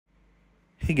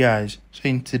Hey guys, so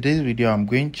in today's video I'm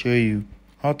going to show you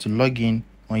how to log in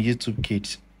on YouTube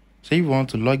Kids. So if you want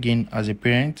to log in as a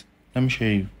parent, let me show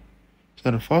you.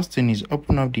 So the first thing is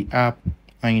open up the app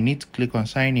and you need to click on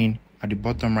sign in at the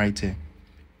bottom right here.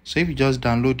 So if you just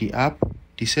download the app,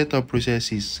 the setup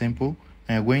process is simple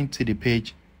and you're going to the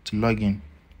page to log in.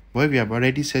 But if you have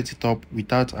already set it up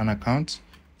without an account,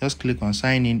 just click on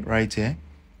sign in right here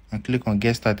and click on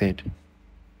get started.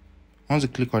 Once you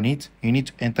click on it, you need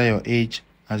to enter your age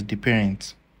as the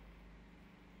parent.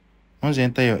 Once you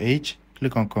enter your age,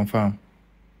 click on confirm.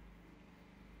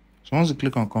 So once you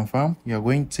click on confirm, you are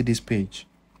going to this page.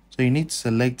 So you need to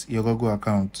select your Google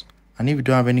account. And if you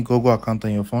don't have any Google account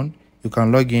on your phone, you can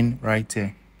log in right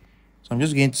here. So I'm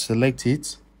just going to select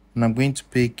it and I'm going to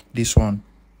pick this one.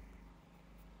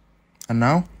 And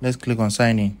now let's click on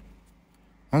sign in.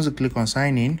 Once you click on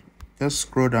sign in, just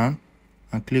scroll down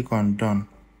and click on done.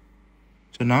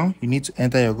 So now you need to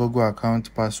enter your Google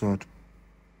account password.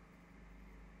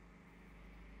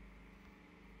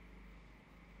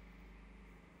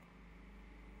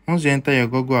 Once you enter your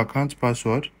Google account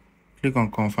password, click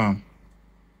on confirm.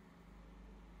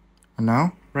 And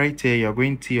now right here you're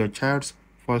going to your child's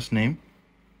first name.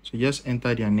 So just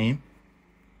enter their name.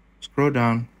 Scroll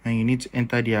down and you need to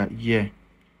enter their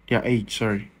age,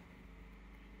 sorry.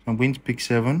 So I'm going to pick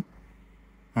 7.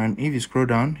 And if you scroll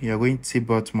down, you're going to see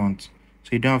birth month. So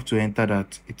you don't have to enter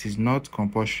that. It is not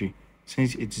compulsory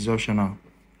since it is optional.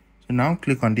 So now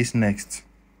click on this next.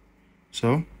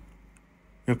 So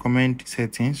your comment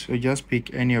settings, so just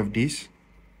pick any of these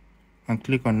and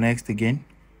click on next again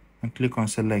and click on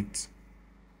select.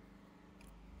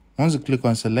 Once you click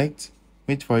on select,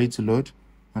 wait for it to load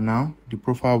and now the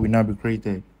profile will now be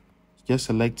created. Just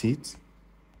select it.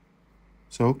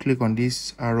 So click on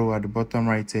this arrow at the bottom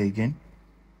right here again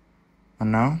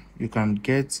and now you can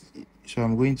get, so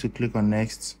I'm going to click on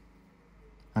next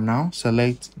and now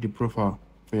select the profile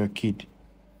for your kid.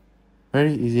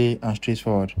 Very easy and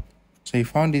straightforward. So if you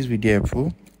found this video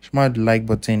helpful, smash the like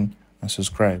button and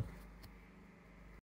subscribe.